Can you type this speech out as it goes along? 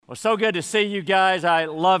Well, so good to see you guys. I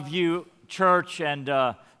love you, church, and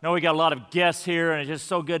know we got a lot of guests here, and it's just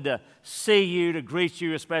so good to see you, to greet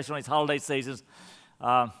you, especially in these holiday seasons.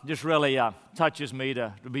 Just really touches me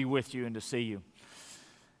to be with you and to see you.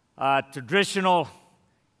 Traditional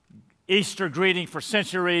Easter greeting for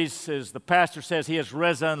centuries is the pastor says he has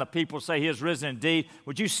risen, the people say he has risen indeed.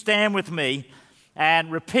 Would you stand with me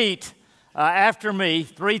and repeat after me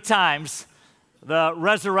 3 times the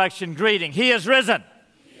resurrection greeting? He is risen.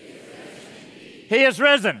 He is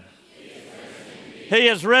risen. He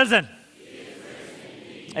is risen.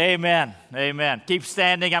 Amen. Amen. Keep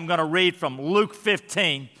standing. I'm going to read from Luke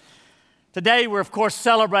 15. Today we're, of course,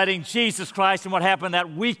 celebrating Jesus Christ and what happened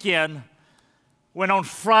that weekend when on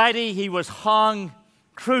Friday he was hung,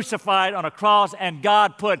 crucified on a cross, and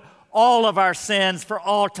God put all of our sins for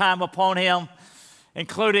all time upon him,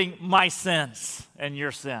 including my sins and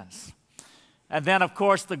your sins. And then, of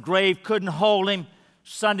course, the grave couldn't hold him.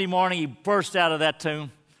 Sunday morning, he burst out of that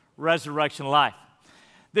tomb, resurrection life.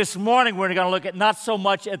 This morning, we're going to look at not so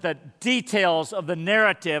much at the details of the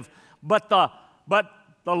narrative, but the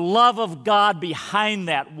love of God behind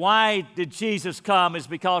that. Why did Jesus come? Is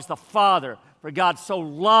because the Father, for God so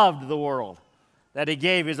loved the world that he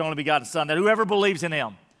gave his only begotten Son, that whoever believes in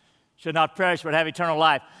him should not perish but have eternal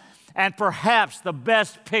life. And perhaps the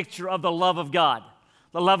best picture of the love of God,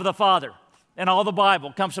 the love of the Father, in all the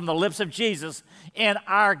Bible comes from the lips of Jesus in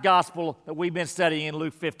our gospel that we've been studying in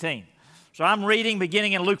Luke 15. So I'm reading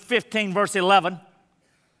beginning in Luke 15, verse 11.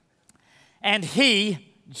 And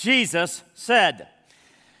he, Jesus, said,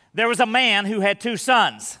 "There was a man who had 2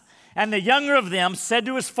 sons, and the younger of them said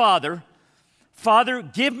to his father, 'Father,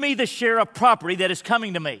 give me the share of property that is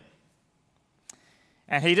coming to me.'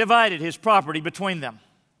 And he divided his property between them.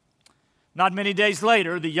 Not many days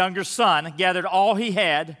later, the younger son gathered all he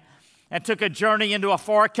had and took a journey into a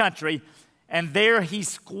far country, and there he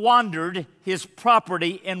squandered his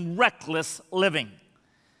property in reckless living.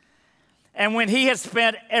 And when he had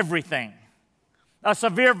spent everything, a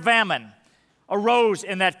severe famine arose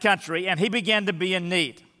in that country, and he began to be in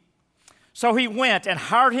need. So he went and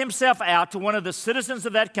hired himself out to one of the citizens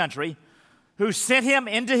of that country, who sent him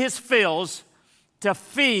into his fields to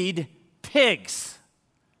feed pigs.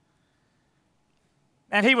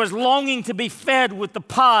 And he was longing to be fed with the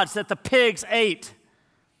pods that the pigs ate,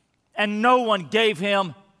 and no one gave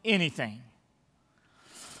him anything.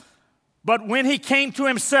 But when he came to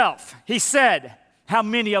himself, he said, 'How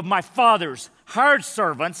many of my father's hired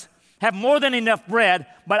servants have more than enough bread,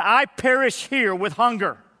 but I perish here with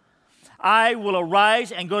hunger. I will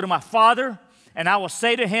arise and go to my father, and I will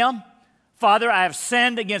say to him, Father, I have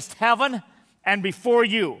sinned against heaven and before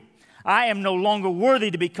you. I am no longer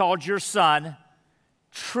worthy to be called your son.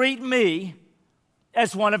 Treat me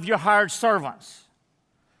as one of your hired servants.'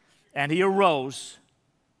 And he arose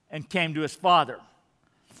and came to his father.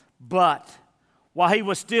 But while he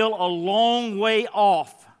was still a long way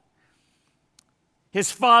off,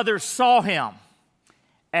 his father saw him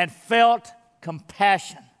and felt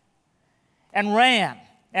compassion and ran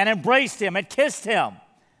and embraced him and kissed him.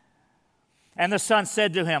 And the son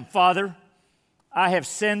said to him, 'Father, I have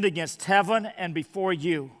sinned against heaven and before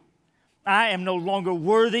you. I am no longer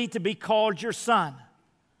worthy to be called your son.'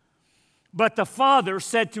 But the father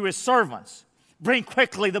said to his servants, 'Bring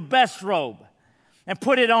quickly the best robe and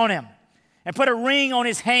put it on him, and put a ring on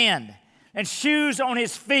his hand and shoes on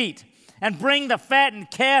his feet, and bring the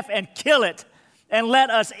fattened calf and kill it, and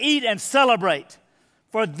let us eat and celebrate.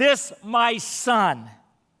 For this my son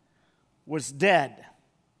was dead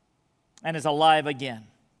and is alive again.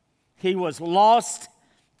 He was lost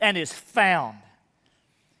and is found.'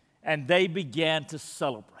 And they began to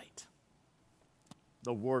celebrate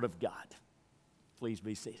the word of God." Please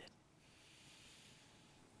be seated.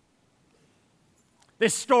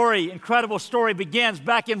 This story, incredible story, begins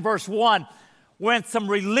back in verse 1 when some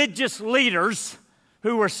religious leaders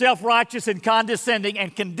who were self-righteous and condescending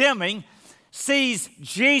and condemning sees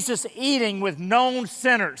Jesus eating with known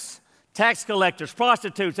sinners, tax collectors,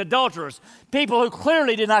 prostitutes, adulterers, people who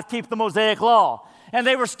clearly did not keep the Mosaic law. And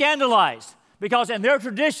they were scandalized because in their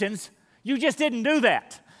traditions, you just didn't do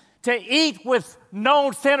that. To eat with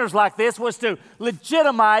known sinners like this was to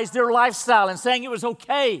legitimize their lifestyle and saying it was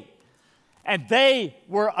okay. And they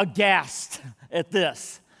were aghast at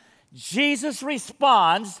this. Jesus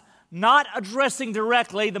responds, not addressing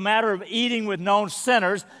directly the matter of eating with known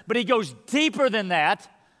sinners, but he goes deeper than that.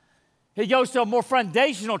 He goes to a more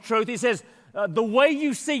foundational truth. He says, the way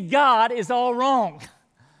you see God is all wrong.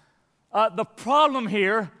 The problem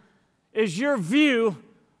here is your view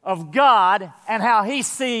of God and how he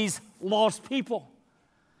sees lost people.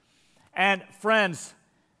 And friends,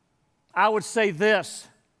 I would say this,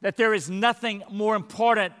 that there is nothing more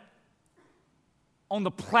important on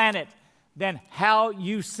the planet than how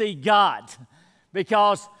you see God.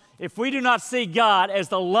 Because if we do not see God as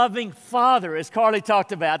the loving Father, as Carly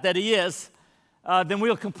talked about, that He is, then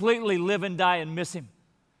we'll completely live and die and miss Him.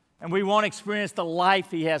 And we won't experience the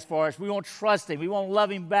life He has for us. We won't trust Him. We won't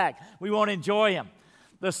love Him back. We won't enjoy Him.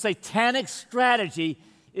 The satanic strategy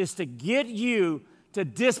is to get you to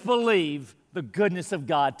disbelieve the goodness of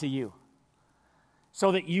God to you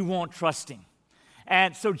so that you won't trust Him.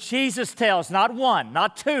 And so Jesus tells not one,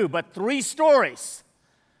 not two, but three stories,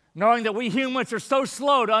 knowing that we humans are so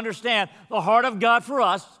slow to understand the heart of God for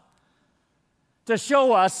us, to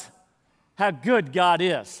show us how good God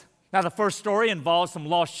is. Now, the first story involves some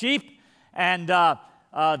lost sheep and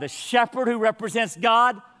the shepherd who represents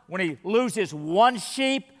God, when he loses one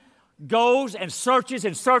sheep, goes and searches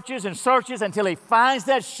and searches and searches until he finds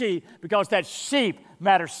that sheep, because that sheep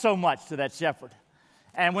matters so much to that shepherd.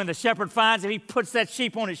 And when the shepherd finds it, he puts that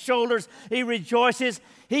sheep on his shoulders. He rejoices.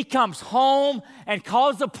 He comes home and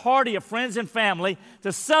calls a party of friends and family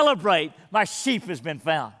to celebrate, my sheep has been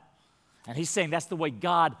found. And he's saying that's the way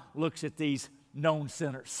God looks at these known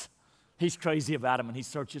sinners. He's crazy about them and he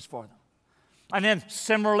searches for them. And then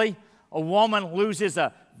similarly, a woman loses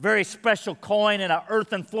a very special coin in an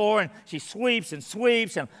earthen floor, and she sweeps and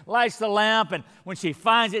sweeps and lights the lamp, and when she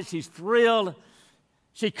finds it, she's thrilled.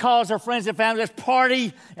 She calls her friends and family, let's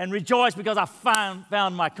party and rejoice because I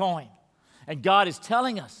found my coin. And God is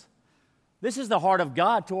telling us, this is the heart of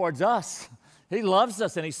God towards us. He loves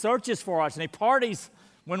us and He searches for us and He parties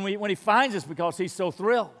when He finds us because He's so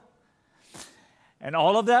thrilled. And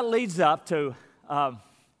all of that leads up to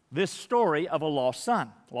this story of a lost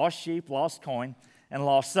son. Lost sheep, lost coin, and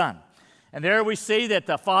lost son. And there we see that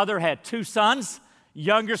the father had two sons.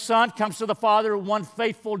 Younger son comes to the father one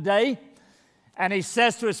faithful day, and he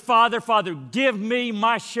says to his father, Father, give me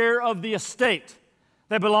my share of the estate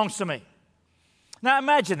that belongs to me. Now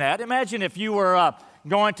imagine that. Imagine if you were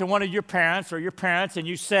going to one of your parents or your parents and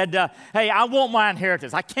you said, hey, I want my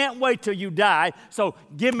inheritance. I can't wait till you die, so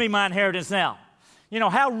give me my inheritance now. You know,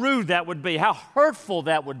 how rude that would be, how hurtful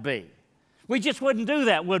that would be. We just wouldn't do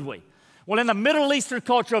that, would we? Well, in the Middle Eastern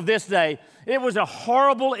culture of this day, it was a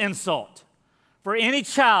horrible insult for any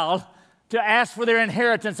child to ask for their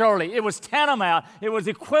inheritance early. It was tantamount. It was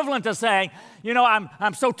equivalent to saying, you know,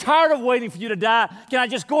 I'm so tired of waiting for you to die. Can I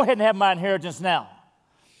just go ahead and have my inheritance now?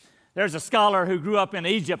 There's a scholar who grew up in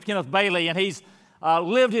Egypt, Kenneth Bailey, and he's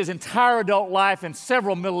lived his entire adult life in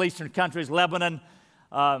several Middle Eastern countries, Lebanon,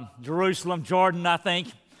 Jerusalem, Jordan, I think.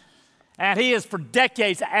 And he has for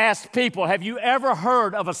decades asked people, have you ever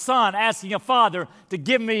heard of a son asking a father to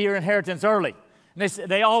give me your inheritance early? And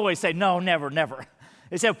they always say, no, never, never.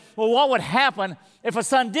 They said, well, what would happen if a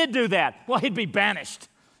son did do that? Well, he'd be banished.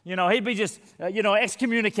 You know, he'd be just,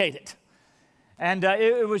 excommunicated. And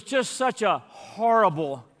it was just such a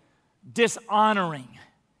horrible dishonoring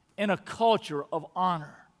in a culture of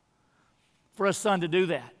honor for a son to do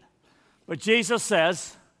that. But Jesus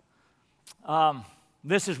says,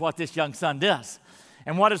 this is what this young son does.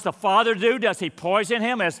 And what does the father do? Does he poison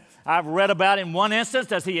him, as I've read about in one instance?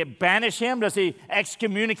 Does he banish him? Does he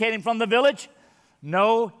excommunicate him from the village?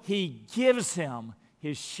 No, he gives him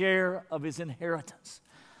his share of his inheritance.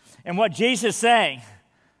 And what Jesus is saying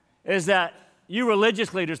is that you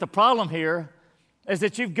religious leaders, the problem here is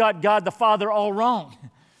that you've got God the Father all wrong.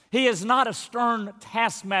 He is not a stern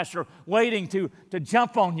taskmaster waiting to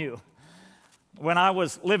jump on you. When I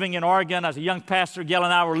was living in Oregon, as a young pastor, Gail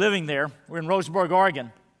and I were living there. We're in Roseburg,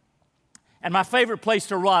 Oregon. And my favorite place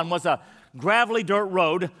to run was a gravelly dirt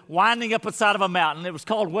road winding up the side of a mountain. It was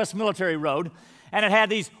called West Military Road. And it had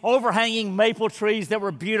these overhanging maple trees that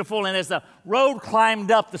were beautiful. And as the road climbed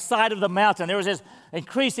up the side of the mountain, there was this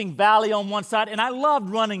increasing valley on one side. And I loved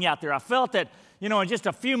running out there. I felt that, in just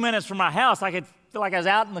a few minutes from my house, I could feel like I was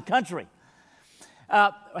out in the country.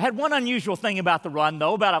 I had one unusual thing about the run,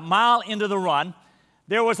 though. About a mile into the run,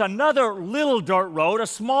 there was another little dirt road, a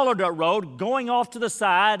smaller dirt road, going off to the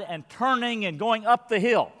side and turning and going up the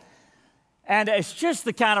hill. And it's just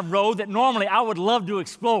the kind of road that normally I would love to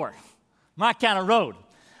explore. My kind of road.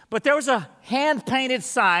 But there was a hand-painted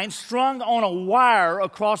sign strung on a wire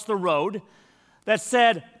across the road that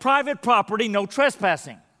said, private property, no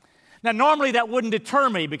trespassing. Now, normally that wouldn't deter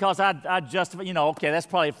me because I'd justify, okay, that's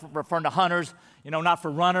probably referring to hunters, not for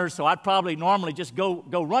runners, so I'd probably normally just go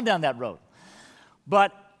run down that road.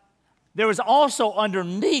 But there was also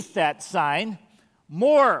underneath that sign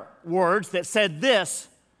more words that said this,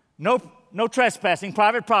 no trespassing,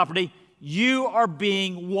 private property, you are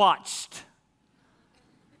being watched.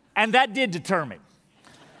 And that did deter me.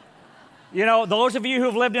 You know, those of you who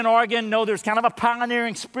have lived in Oregon know there's kind of a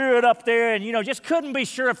pioneering spirit up there, and, just couldn't be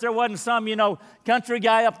sure if there wasn't some, country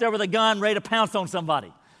guy up there with a gun ready to pounce on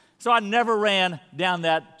somebody. So I never ran down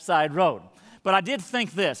that side road. But I did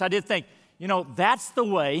think this. That's the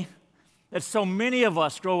way that so many of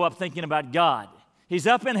us grow up thinking about God. He's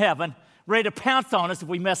up in heaven, ready to pounce on us if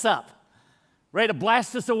we mess up, ready to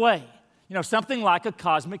blast us away. Something like a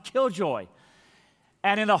cosmic killjoy.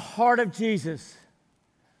 And in the heart of Jesus,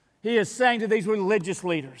 he is saying to these religious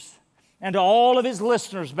leaders and to all of his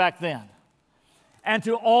listeners back then and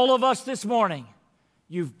to all of us this morning,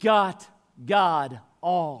 you've got God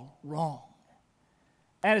all wrong.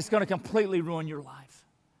 And it's going to completely ruin your life.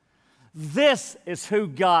 This is who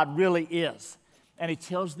God really is. And he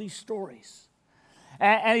tells these stories.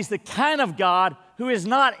 And he's the kind of God who is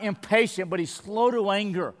not impatient, but he's slow to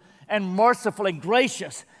anger and merciful and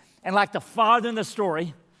gracious. And like the father in the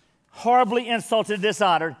story, horribly insulted and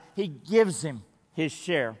dishonored, he gives him his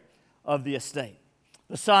share of the estate.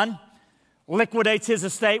 The son liquidates his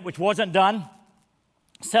estate, which wasn't done,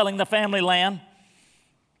 selling the family land.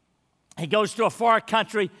 He goes to a far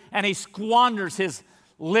country and he squanders his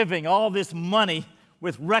living, all this money,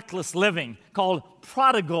 with reckless living called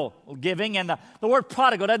prodigal giving. And the word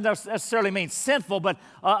prodigal doesn't necessarily mean sinful, but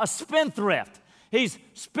a spendthrift. He's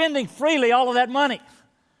spending freely all of that money.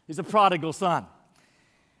 He's a prodigal son.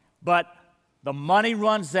 But the money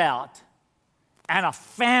runs out, and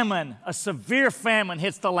a severe famine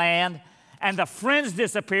hits the land, and the friends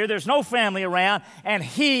disappear. There's no family around, and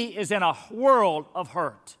he is in a world of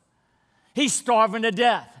hurt. He's starving to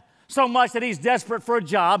death, so much that he's desperate for a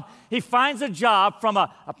job. He finds a job from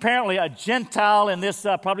apparently a Gentile in this,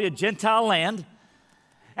 probably a Gentile land,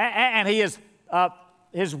 and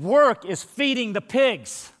his work is feeding the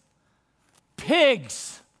pigs.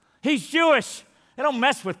 Pigs. He's Jewish. They don't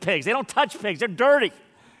mess with pigs. They don't touch pigs. They're dirty.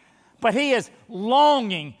 But he is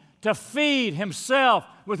longing to feed himself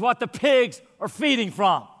with what the pigs are feeding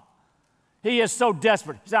from. He is so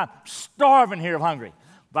desperate. He said, I'm starving here of hungry.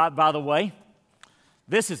 By the way,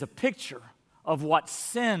 this is a picture of what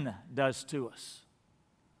sin does to us.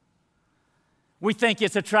 We think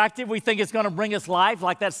it's attractive. We think it's going to bring us life,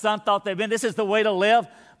 like that son thought they'd been. This is the way to live.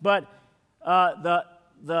 But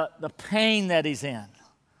the pain that he's in,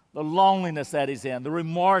 the loneliness that he's in, the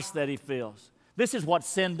remorse that he feels, this is what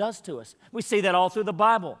sin does to us. We see that all through the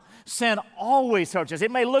Bible. Sin always hurts us.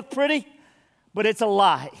 It may look pretty, but it's a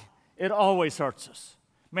lie. It always hurts us.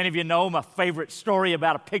 Many of you know my favorite story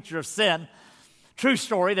about a picture of sin. True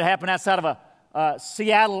story that happened outside of a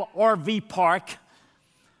Seattle RV park.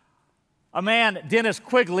 A man, Dennis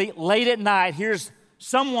Quigley, late at night, hears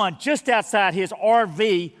someone just outside his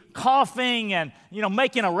RV coughing and,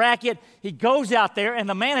 making a racket. He goes out there, and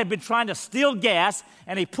the man had been trying to steal gas,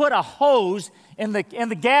 and he put a hose in the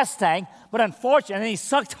gas tank, but unfortunately, he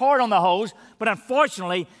sucked hard on the hose, but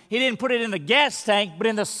unfortunately, he didn't put it in the gas tank, but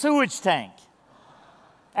in the sewage tank.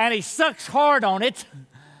 And he sucks hard on it,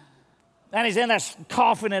 and he's in there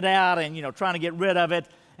coughing it out and, trying to get rid of it.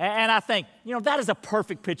 And I think, that is a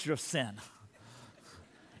perfect picture of sin.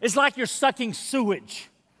 It's like you're sucking sewage.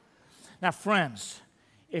 Now, friends,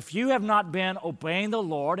 if you have not been obeying the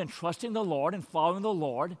Lord and trusting the Lord and following the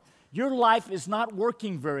Lord, your life is not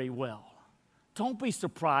working very well. Don't be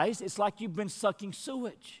surprised. It's like you've been sucking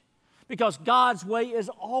sewage, because God's way is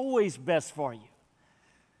always best for you.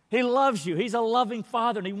 He loves you. He's a loving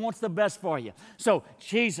Father, and he wants the best for you. So,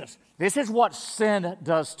 Jesus, this is what sin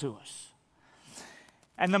does to us.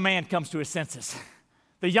 And the man comes to his senses.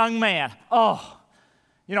 The young man,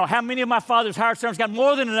 how many of my father's hired servants got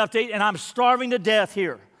more than enough to eat, and I'm starving to death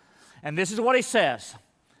here. And this is what he says.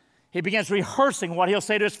 He begins rehearsing what he'll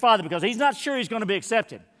say to his father, because he's not sure he's going to be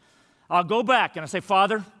accepted. I'll go back and I say,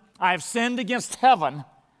 Father, I have sinned against heaven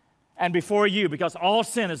and before you, because all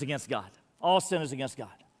sin is against God. All sin is against God.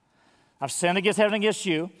 I've sinned against heaven and against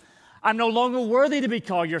you. I'm no longer worthy to be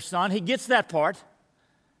called your son. He gets that part.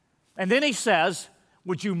 And then he says,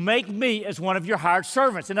 would you make me as one of your hired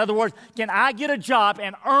servants? In other words, can I get a job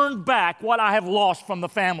and earn back what I have lost from the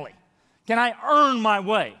family? Can I earn my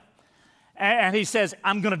way? And he says,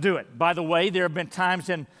 I'm going to do it. By the way, there have been times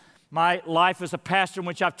in my life as a pastor in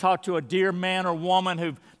which I've talked to a dear man or woman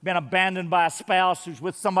who've been abandoned by a spouse who's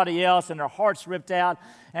with somebody else and their heart's ripped out,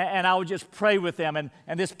 and I would just pray with them, and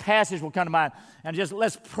this passage will come to mind, and just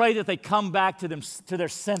let's pray that they come back to their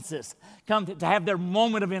senses, come to have their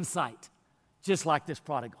moment of insight, just like this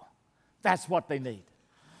prodigal. That's what they need.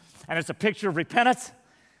 And it's a picture of repentance.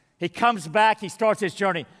 He comes back, he starts his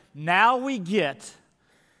journey. Now we get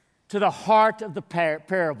to the heart of the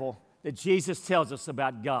parable that Jesus tells us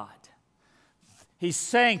about God. He's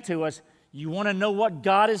saying to us, you want to know what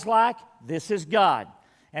God is like? This is God.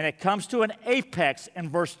 And it comes to an apex in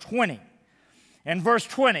verse 20. In verse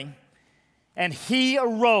 20, and he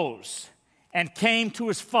arose and came to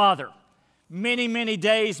his father. Many, many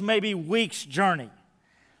days, maybe weeks' journey.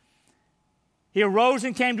 He arose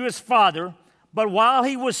and came to his father, but while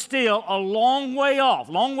he was still a long way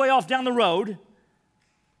off down the road,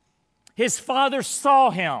 his father saw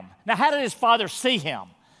him. Now, how did his father see him?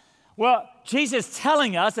 Well, Jesus is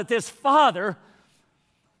telling us that this father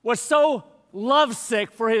was so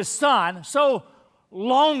lovesick for his son, so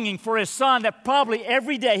longing for his son, that probably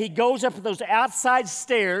every day he goes up those outside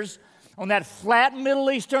stairs on that flat Middle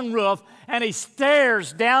Eastern roof, and he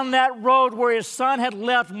stares down that road where his son had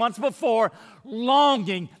left months before,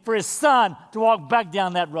 longing for his son to walk back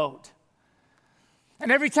down that road.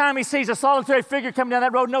 And every time he sees a solitary figure coming down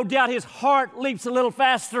that road, no doubt his heart leaps a little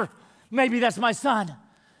faster. Maybe that's my son.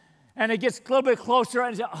 And it gets a little bit closer,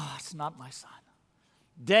 and he says, oh, it's not my son.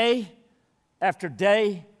 Day after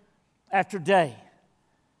day after day.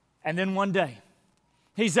 And then one day,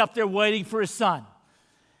 he's up there waiting for his son.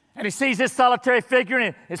 And he sees this solitary figure,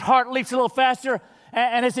 and his heart leaps a little faster.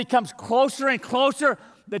 And as he comes closer and closer,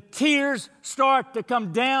 the tears start to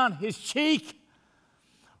come down his cheek,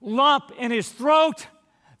 lump in his throat.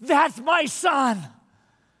 That's my son.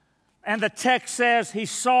 And the text says he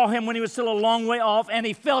saw him when he was still a long way off, and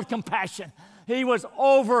he felt compassion. He was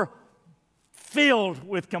overfilled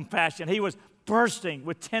with compassion. He was bursting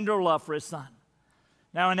with tender love for his son.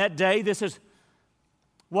 Now, in that day, this is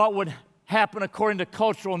what would happen according to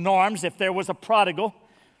cultural norms. If there was a prodigal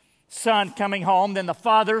son coming home, then the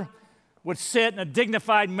father would sit in a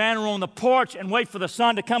dignified manner on the porch and wait for the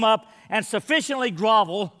son to come up and sufficiently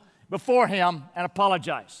grovel before him and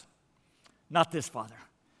apologize. Not this father.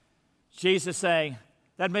 Jesus saying,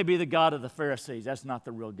 that may be the God of the Pharisees. That's not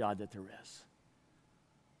the real God that there is.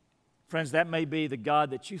 Friends, that may be the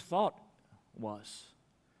God that you thought was.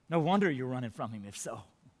 No wonder you're running from him if so.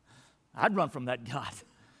 I'd run from that God.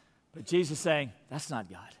 But Jesus is saying, that's not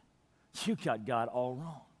God. You got God all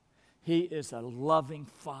wrong. He is a loving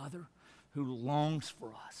Father who longs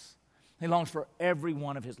for us. He longs for every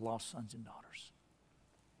one of his lost sons and daughters.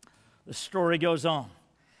 The story goes on.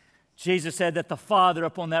 Jesus said that the Father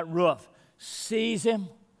up on that roof sees him,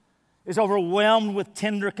 is overwhelmed with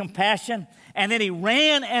tender compassion, and then he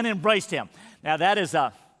ran and embraced him. Now that is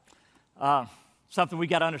something we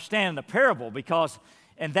got to understand in the parable, because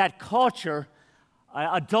in that culture,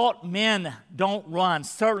 adult men don't run,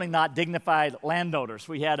 certainly not dignified landowners.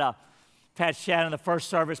 We had Pat Shannon in the first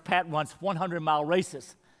service. Pat runs 100-mile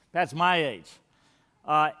races. That's my age.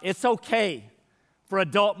 It's okay for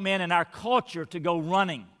adult men in our culture to go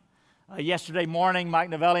running. Yesterday morning, Mike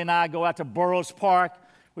Novelli and I go out to Burroughs Park.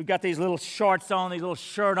 We've got these little shorts on, these little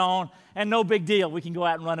shirt on, and no big deal. We can go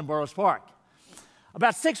out and run in Burroughs Park.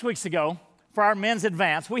 About 6 weeks ago, for our men's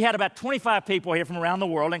advance, we had about 25 people here from around the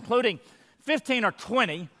world, including 15 or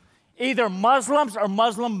 20, either Muslims or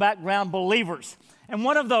Muslim background believers. And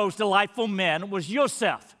one of those delightful men was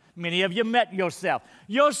Yosef. Many of you met Yosef.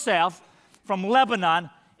 Yosef from Lebanon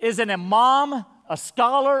is an imam, a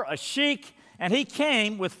scholar, a sheikh, and he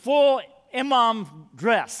came with full imam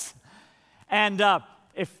dress. And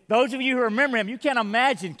if those of you who remember him, you can't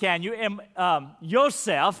imagine, can you,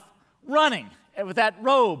 Yosef running with that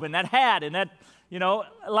robe and that hat and that,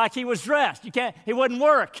 like he was dressed. He wouldn't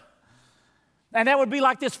work. And that would be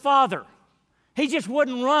like this father. He just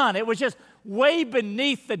wouldn't run. It was just way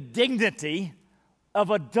beneath the dignity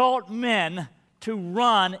of adult men to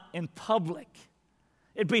run in public.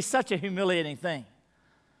 It'd be such a humiliating thing.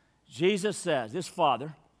 Jesus says, this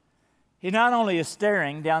father, he not only is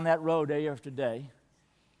staring down that road day after day,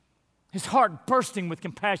 his heart bursting with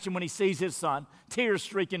compassion when he sees his son, tears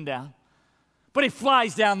streaking down, but he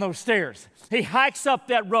flies down those stairs. He hikes up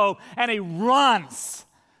that road and he runs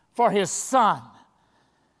for his son.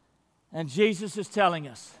 And Jesus is telling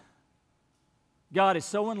us, God is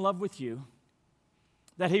so in love with you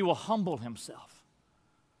that he will humble himself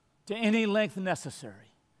to any length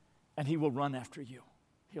necessary, and he will run after you.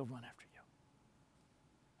 He'll run after you.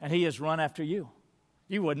 And he has run after you.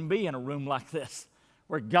 You wouldn't be in a room like this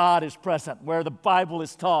where God is present, where the Bible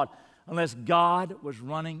is taught, unless God was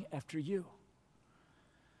running after you.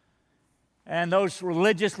 And those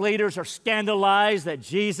religious leaders are scandalized that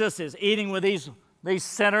Jesus is eating with these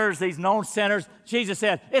sinners, these known sinners. Jesus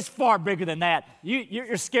said, it's far bigger than that.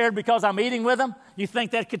 You're scared because I'm eating with them? You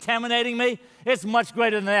think that's contaminating me? It's much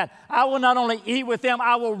greater than that. I will not only eat with them,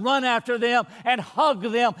 I will run after them and hug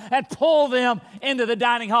them and pull them into the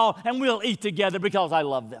dining hall, and we'll eat together because I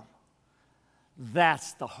love them.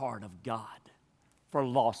 That's the heart of God for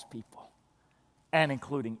lost people, and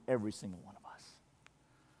including every single one of us.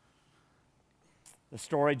 The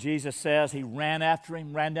story, Jesus says, he ran after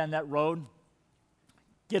him, ran down that road,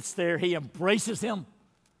 gets there, he embraces him.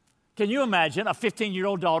 Can you imagine a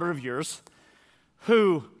 15-year-old daughter of yours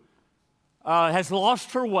who has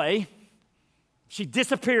lost her way? She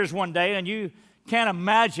disappears one day, and you can't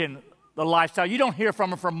imagine the lifestyle. You don't hear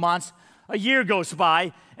from her for months. A year goes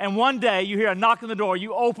by, and one day you hear a knock on the door.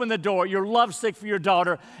 You open the door. You're lovesick for your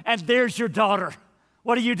daughter, and there's your daughter.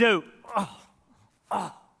 What do?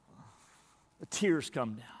 The tears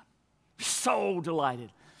come down. So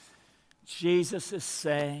delighted. Jesus is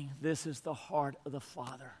saying this is the heart of the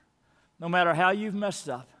Father. No matter how you've messed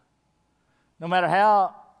up, no matter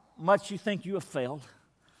how much you think you have failed,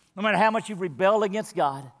 no matter how much you've rebelled against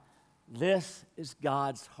God, this is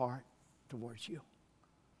God's heart towards you.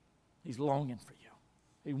 He's longing for you.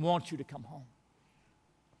 He wants you to come home.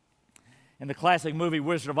 In the classic movie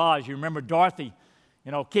Wizard of Oz, you remember Dorothy,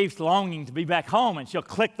 keeps longing to be back home, and she'll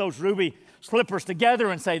click those ruby slippers together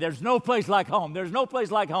and say, there's no place like home. There's no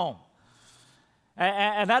place like home.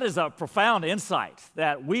 And that is a profound insight,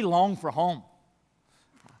 that we long for home.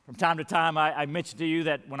 From time to time, I mention to you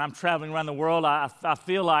that when I'm traveling around the world, I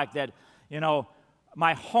feel like that,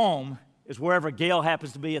 my home is wherever Gail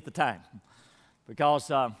happens to be at the time, because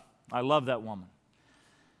I love that woman.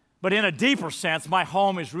 But in a deeper sense, my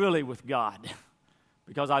home is really with God,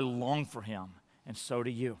 because I long for him, and so do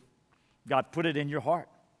you. God put it in your heart.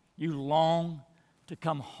 You long to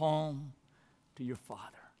come home to your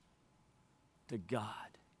Father, to God.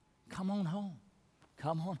 Come on home.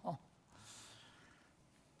 Come on home.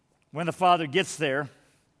 When the father gets there,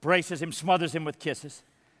 braces him, smothers him with kisses,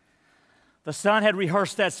 the son had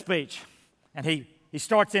rehearsed that speech, and he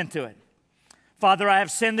starts into it. Father, I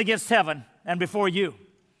have sinned against heaven and before you.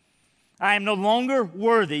 I am no longer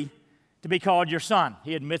worthy to be called your son.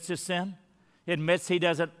 He admits his sin. He admits he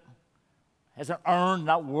hasn't earned,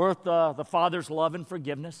 not worth the Father's love and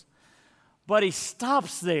forgiveness. But he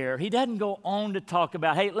stops there. He doesn't go on to talk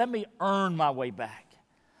about, hey, let me earn my way back.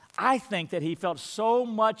 I think that he felt so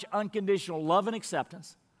much unconditional love and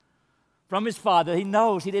acceptance from his father, he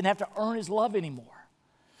knows he didn't have to earn his love anymore.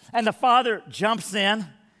 And the father jumps in,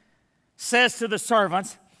 says to the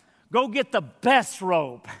servants, go get the best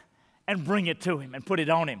robe and bring it to him and put it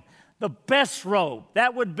on him. The best robe,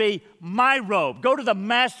 that would be my robe. Go to the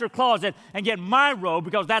master closet and get my robe,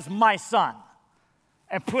 because that's my son,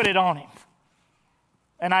 and put it on him.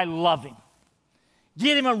 And I love him.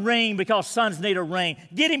 Get him a ring, because sons need a ring.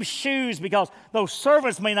 Get him shoes, because though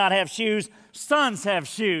servants may not have shoes, sons have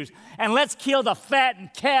shoes. And let's kill the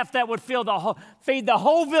fattened calf that would feed the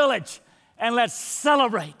whole village. And let's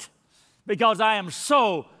celebrate, because I am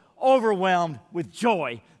so overwhelmed with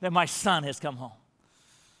joy that my son has come home.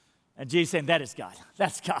 And Jesus saying, that is God.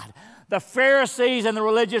 That's God. The Pharisees and the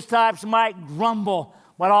religious types might grumble,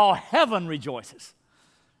 but all heaven rejoices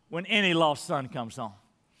when any lost son comes home.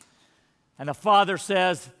 And the father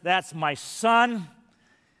says, that's my son.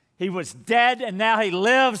 He was dead and now he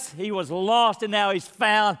lives. He was lost and now he's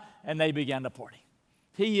found. And they began to party.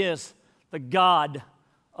 He is the God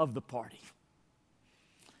of the party.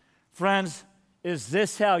 Friends, is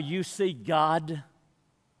this how you see God?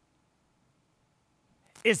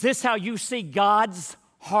 Is this how you see God's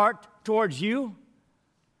heart towards you?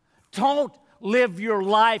 Don't live your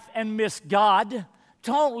life and miss God.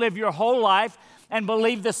 Don't live your whole life and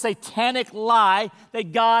believe the satanic lie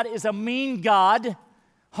that God is a mean God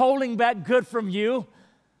holding back good from you,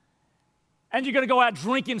 and you're going to go out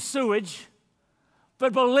drinking sewage.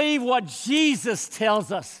 But believe what Jesus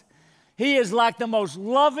tells us. He is like the most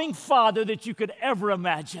loving father that you could ever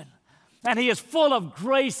imagine, and he is full of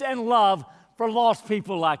grace and love for lost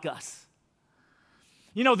people like us.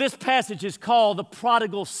 This passage is called the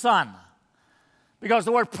prodigal son, because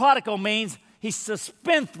the word prodigal means he's a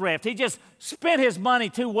spendthrift. He just spent his money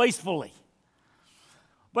too wastefully.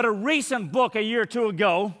 But a recent book a year or two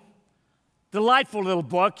ago, delightful little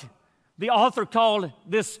book, the author called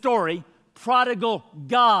this story Prodigal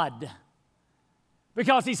God,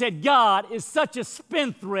 because he said God is such a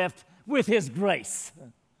spendthrift with his grace.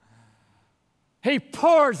 He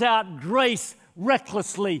pours out grace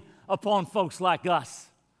recklessly upon folks like us.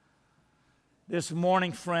 This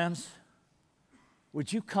morning, friends,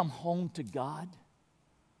 would you come home to God?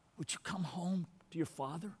 Would you come home to your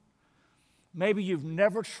Father? Maybe you've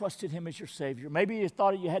never trusted him as your Savior. Maybe you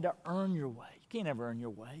thought you had to earn your way. You can't ever earn your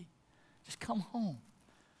way. Just come home.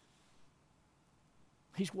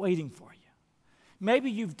 He's waiting for you.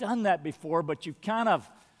 Maybe you've done that before, but you've kind of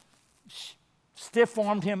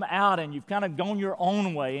stiff-armed him out and you've kind of gone your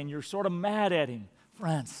own way and you're sort of mad at him.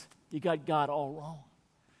 Friends, you got God all wrong.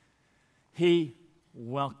 He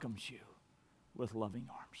welcomes you with loving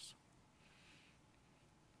arms.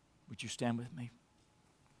 Would you stand with me?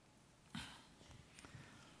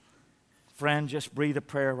 Friend, just breathe a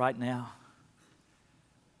prayer right now.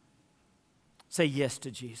 Say yes to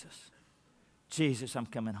Jesus. Jesus, I'm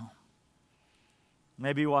coming home.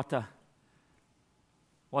 Maybe what the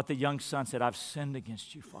young son said, I've sinned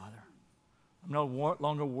against you, Father. I'm no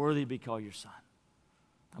longer worthy to be called your son.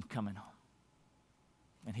 I'm coming home.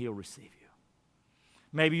 And he'll receive you.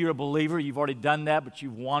 Maybe you're a believer, you've already done that, but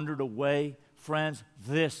you've wandered away. Friends,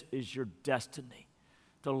 this is your destiny,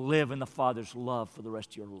 to live in the Father's love for the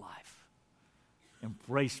rest of your life,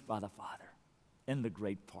 embraced by the Father in the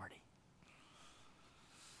great party.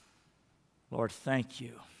 Lord, thank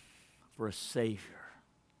you for a Savior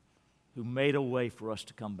who made a way for us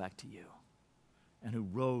to come back to you and who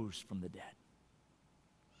rose from the dead.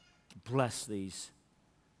 Bless these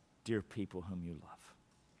dear people whom you love.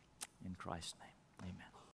 In Christ's name, amen.